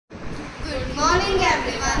Good morning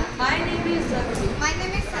everyone. My name is Zavri. My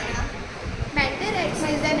name is Sana. MentorX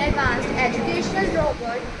is an advanced educational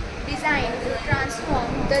robot designed to transform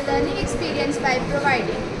the learning experience by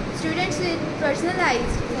providing students with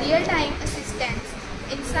personalized, real-time assistance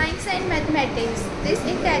in science and mathematics. This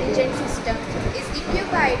intelligent system is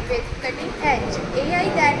equipped with cutting-edge AI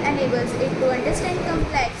that enables it to understand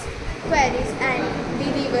complex queries and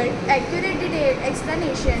deliver accurate, detailed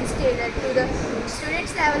explanations tailored to the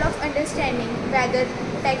student's level of understanding, whether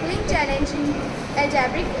tackling challenging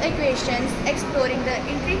algebraic equations, exploring the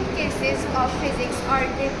intricacies of physics, or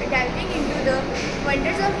delving into the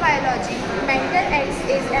wonders of biology. MentorX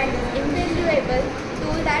is an invaluable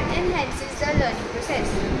tool that enhances the learning process.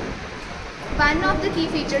 One of the key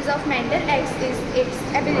features of MentorX is its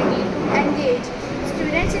ability to engage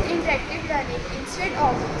students in interactive learning instead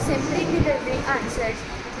of simply delivering answers.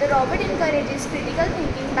 The robot encourages critical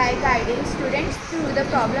thinking by guiding students through the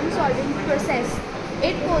problem-solving process.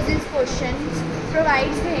 It poses questions,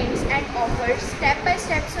 provides hints, and offers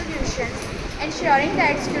step-by-step solutions, ensuring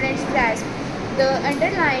that students grasp the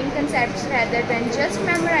underlying concepts rather than just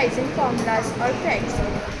memorizing formulas or facts.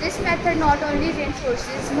 This method not only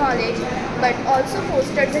reinforces knowledge but also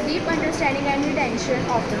fosters a deep understanding and retention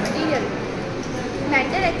of the material.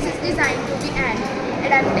 MentorX is designed to be an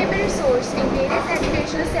adaptable resource in various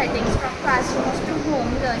educational settings from classrooms to home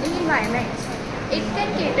learning environments. It can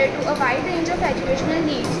cater to a wide range of educational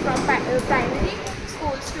needs from primary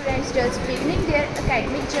school students just beginning their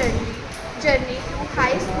academic journey to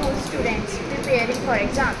high school students preparing for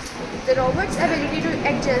exams. The robot's ability to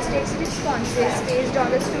adjust its responses based on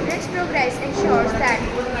the student's progress ensures that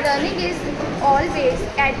learning is always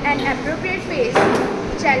at an appropriate pace,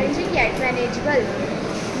 challenging yet manageable.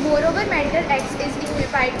 Moreover, MentorX is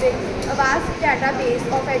equipped with a vast database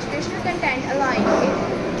of educational content, allowing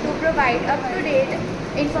it to provide up-to-date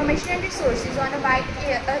information and resources on a wide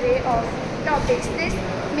array of topics. This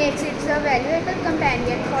makes it a valuable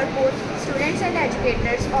companion for both students and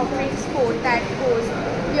educators, offering support that goes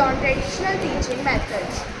beyond traditional teaching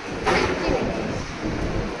methods. Thank you.